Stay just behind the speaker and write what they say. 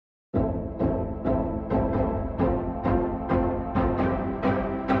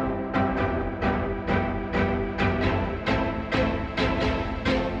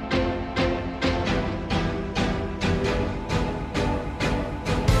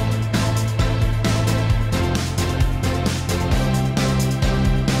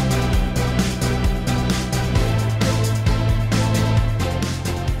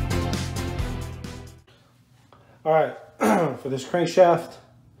All right, for this crankshaft,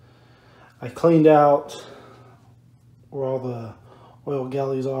 I cleaned out where all the oil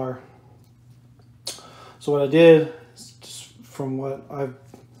galleys are. So what I did, just from what I've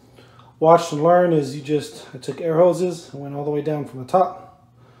watched and learned, is I took air hoses and went all the way down from the top,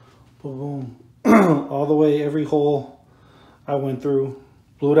 boom, boom, all the way, every hole I went through,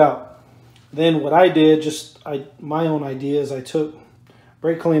 blew it out. Then what I did, my own idea, is I took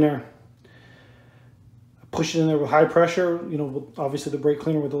brake cleaner, pushed it in there with high pressure, you know, obviously the brake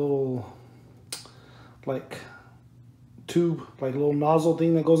cleaner with a little like tube, like a little nozzle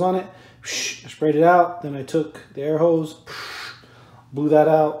thing that goes on it. I sprayed it out. Then I took the air hose, blew that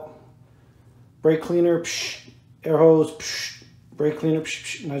out. Brake cleaner, air hose, brake cleaner,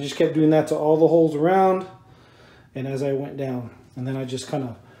 and I just kept doing that to all the holes around. And as I went down, and then I just kind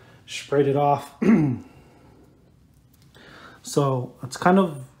of sprayed it off. So that's kind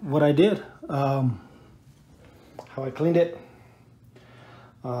of what I did. How I cleaned it.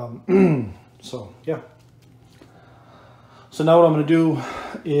 So yeah. So now what I'm going to do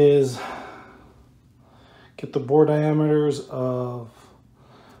is get the bore diameters of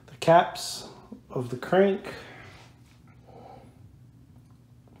the caps of the crank.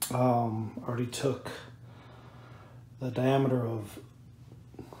 Already took the diameter of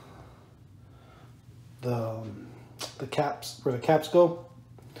the caps, where the caps go,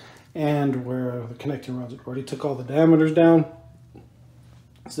 and where the connecting rods. Already took all the diameters down.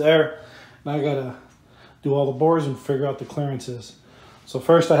 It's there. Now I gotta do all the bores and figure out the clearances. So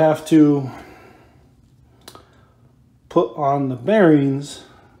first I have to put on the bearings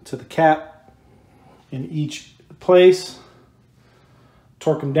to the cap in each place,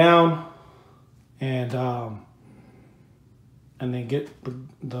 torque them down, and then get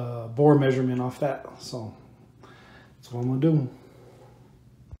the bore measurement off that. So that's what I'm gonna do.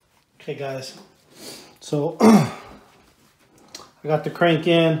 Okay guys, so I got the crank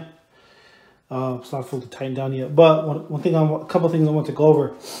in. It's not fully tightened down yet, but a couple things I want to go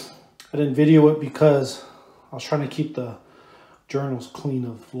over. I didn't video it because I was trying to keep the journals clean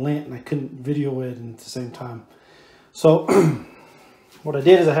of lint, and I couldn't video it at the same time. So what I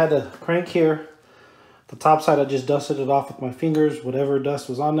did is I had the crank here. The top side, I just dusted it off with my fingers, whatever dust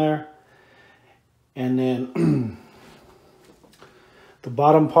was on there. And then the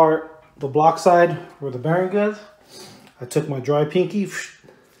bottom part, the block side where the bearing is, I took my dry pinky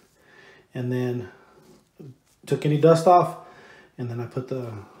and then took any dust off, and then I put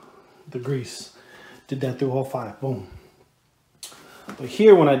the grease. Did that through all 5, boom. But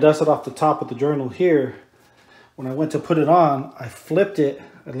here, when I dusted off the top of the journal here, when I went to put it on, I flipped it,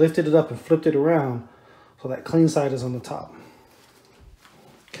 I lifted it up and flipped it around, so that clean side is on the top.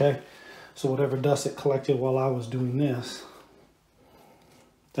 Okay, so whatever dust it collected while I was doing this,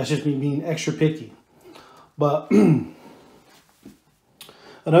 that's just me being extra picky. But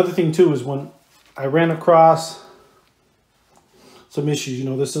another thing too is when I ran across some issues, you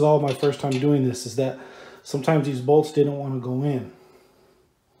know, this is all my first time doing this, is that sometimes these bolts didn't want to go in.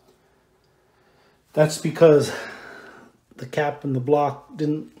 That's because the cap and the block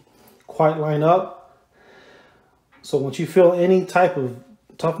didn't quite line up. So once you feel any type of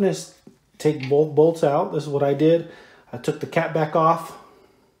toughness, take both bolts out. This is what I did. I took the cap back off.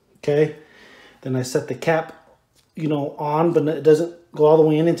 Okay. Then I set the cap, you know, on, but it doesn't go all the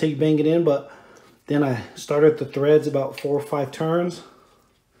way in until you bang it in. But then I started the threads about 4 or 5 turns.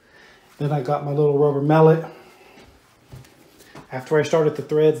 Then I got my little rubber mallet. After I started the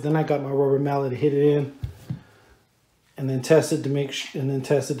threads, then I got my rubber mallet to hit it in, and then tested to make sure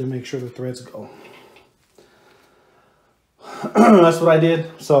the threads go. That's what I did.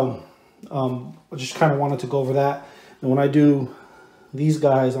 So I just kind of wanted to go over that. And when I do these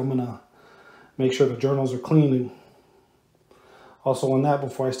guys, I'm gonna make sure the journals are clean. And also on that,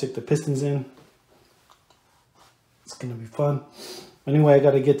 before I stick the pistons in, it's gonna be fun. Anyway, I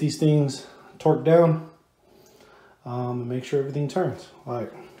got to get these things torqued down and make sure everything turns. All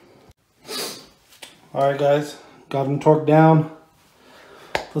right guys, got them torqued down.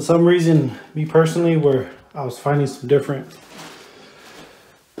 For some reason, me personally, where I was finding some different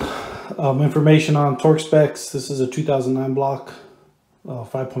information on torque specs. This is a 2009 block,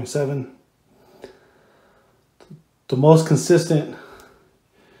 5.7. The most consistent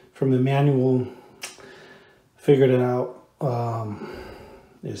from the manual, figured it out,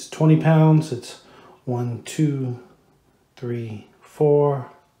 is 20 pounds. It's 1, 2, 3, 4,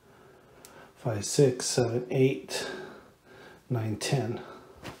 5, 6, 7, 8, 9, 10.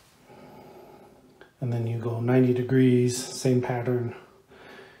 And then you go 90 degrees, same pattern.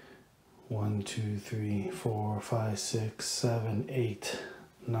 1, 2, 3, 4, 5, 6, 7, 8,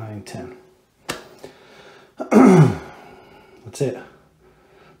 9, 10. That's it.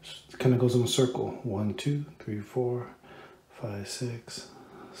 Just kind of goes in a circle. 1, 2, 3, 4, 5, 6,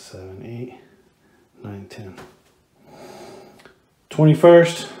 7, 8, 9, 10.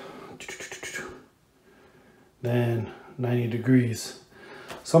 21st, then 90 degrees.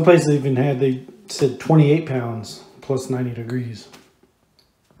 Some places even had, they said 28 pounds plus 90 degrees.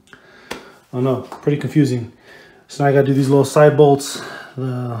 I don't know, pretty confusing. So now I gotta do these little side bolts,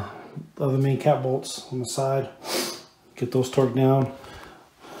 the other main cap bolts on the side. Get those torqued down.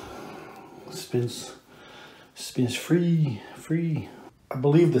 Spins free. I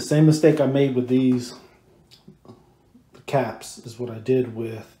believe the same mistake I made with these, the caps, is what I did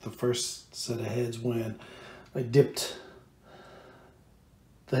with the first set of heads when I dipped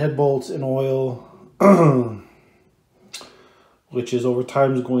the head bolts in oil, which is over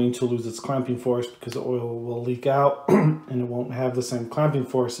time is going to lose its clamping force because the oil will leak out and it won't have the same clamping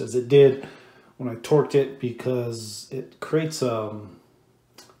force as it did when I torqued it, because it creates a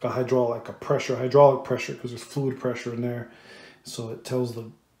hydraulic pressure because there's fluid pressure in there. So it tells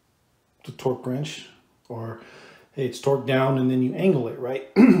the torque wrench, or hey, it's torqued down, and then you angle it, right?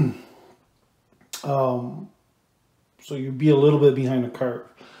 So you'd be a little bit behind the curve.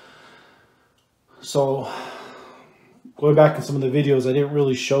 So going back in some of the videos, I didn't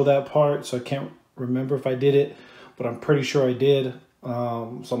really show that part, so I can't remember if I did it, but I'm pretty sure I did. So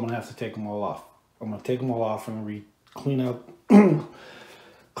I'm gonna have to take them all off. I'm gonna take them all off and clean out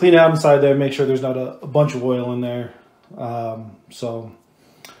inside there, make sure there's not a bunch of oil in there. But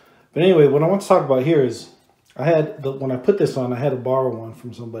anyway, what I want to talk about here is when I put this on, I had to borrow one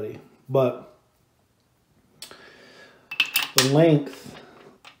from somebody, but the length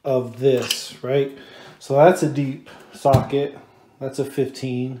of this, right? So that's a deep socket, that's a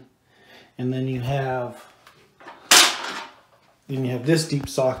 15, and then you have this deep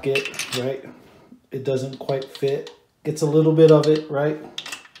socket, right? It doesn't quite fit. Gets a little bit of it, right?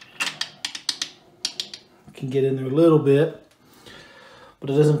 Can get in there a little bit, but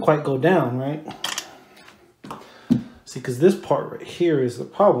it doesn't quite go down, right? See, because this part right here is the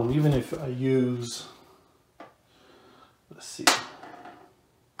problem. Even if I use, let's see,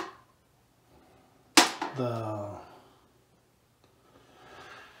 the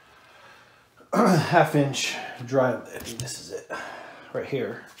half-inch drive, I think this is it, right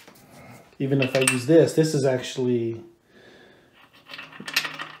here. Even if I use this is actually,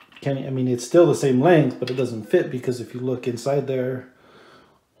 it's still the same length, but it doesn't fit, because if you look inside there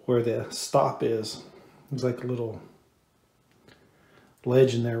where the stop is, there's like a little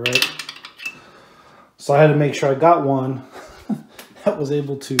ledge in there, right? So I had to make sure I got one that was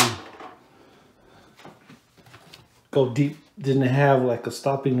able to go deep, didn't have like a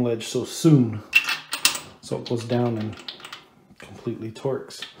stopping ledge so soon, so it goes down and completely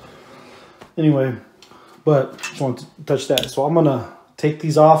torques. Anyway, but just want to touch that. So I'm gonna take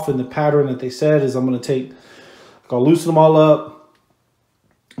these off, and the pattern that they said is I'll loosen them all up,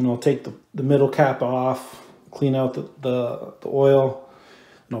 and I'll take the middle cap off, clean out the oil,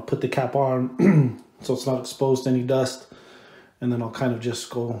 and I'll put the cap on so it's not exposed to any dust, and then I'll kind of just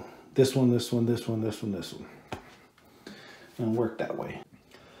go this one, this one, this one, this one, this one, and work that way.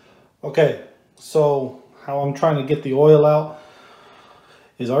 Okay, so how I'm trying to get the oil out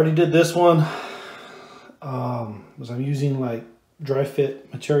is I already did this one. I'm using like dry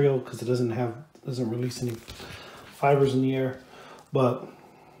fit material because it doesn't release any fibers in the air. But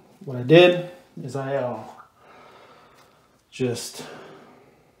what I did is I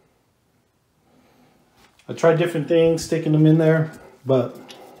tried different things, sticking them in there, but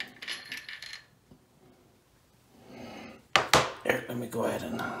here, let me go ahead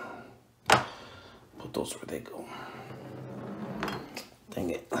and put those where they go. Dang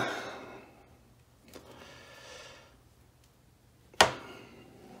it.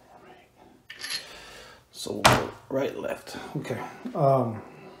 So we'll go right, left. Okay.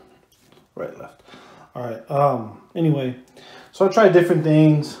 Right, left. All right. Anyway, so I tried different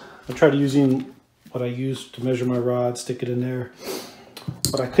things. I tried using what I used to measure my rod, stick it in there,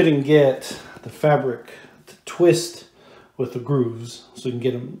 but I couldn't get the fabric to twist with the grooves, so you can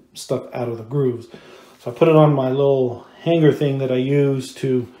get them stuck out of the grooves. So I put it on my little hanger thing that I use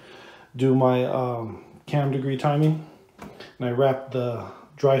to do my cam degree timing, and I wrapped the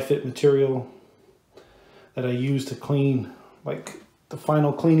dry fit material that I use to clean, like the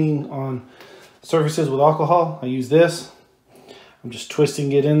final cleaning on surfaces with alcohol. I use this. I'm just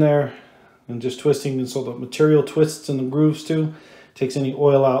twisting it in there and just twisting, and so the material twists in the grooves too, takes any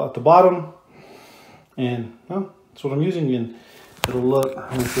oil out at the bottom, and well, that's what I'm using. And it'll look,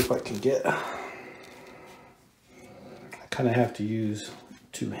 let me see if I can get, I kind of have to use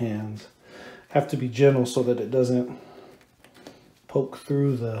two hands. have to be gentle so that it doesn't poke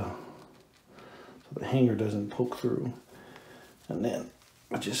through so the hanger doesn't poke through. And then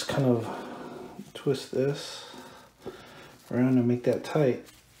I just kind of twist this around and make that tight,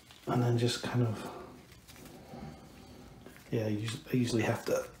 and then just kind of, yeah, I usually have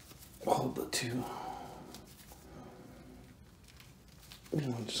to hold the two.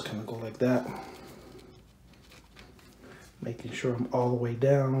 And I'll just kind of go like that, making sure I'm all the way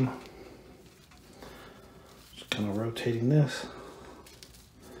down. Just kind of rotating this,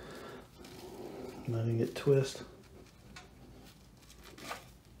 letting it twist.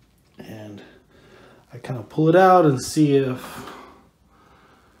 And I kind of pull it out and see if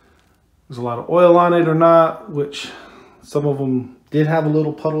there's a lot of oil on it or not, which some of them did have a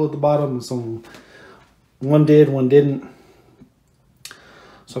little puddle at the bottom, and one did, one didn't.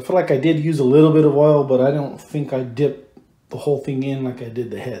 So I feel like I did use a little bit of oil, but I don't think I dipped the whole thing in like I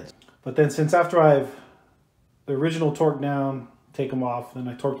did the heads. But then since after I've the original torque down, take them off, then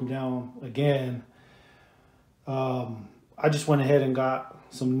I torqued them down again, I just went ahead and got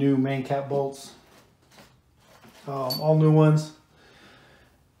some new main cap bolts, all new ones.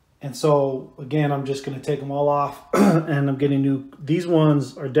 And so again, I'm just going to take them all off and I'm getting new. These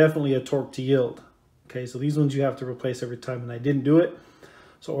ones are definitely a torque to yield. Okay, so these ones you have to replace every time, and I didn't do it.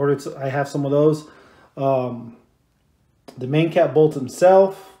 So I have some of those. The main cap bolts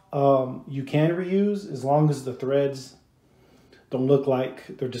themselves, you can reuse as long as the threads don't look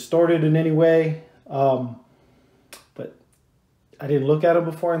like they're distorted in any way. But I didn't look at them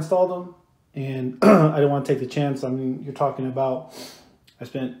before I installed them, and I didn't want to take the chance. I mean, you're talking about, I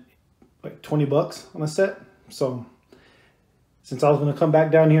spent like 20 bucks on a set. So since I was going to come back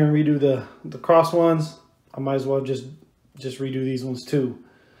down here and redo the cross ones, I might as well just redo these ones too.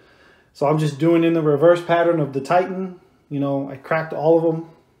 So I'm just doing in the reverse pattern of the Titan. You know, I cracked all of them,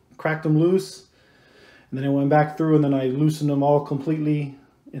 cracked them loose, and then I went back through and then I loosened them all completely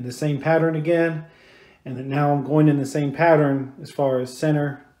in the same pattern again. And then now I'm going in the same pattern as far as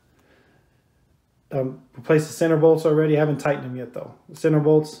center. Replaced the center bolts already. I haven't tightened them yet though. The center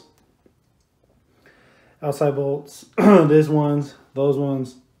bolts, outside bolts, these ones, those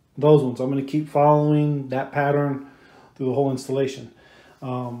ones, those ones. I'm going to keep following that pattern through the whole installation.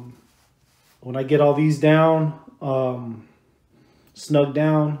 When I get all these down, snug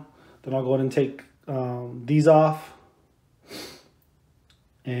down, then I'll go ahead and take these off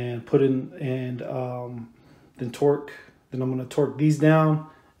and put in, and then torque. Then I'm going to torque these down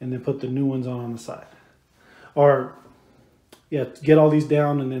and then put the new ones on the side. Or yeah, get all these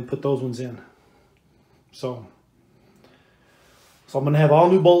down and then put those ones in. So I'm going to have all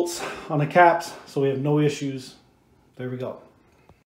new bolts on the caps, so we have no issues. There we go.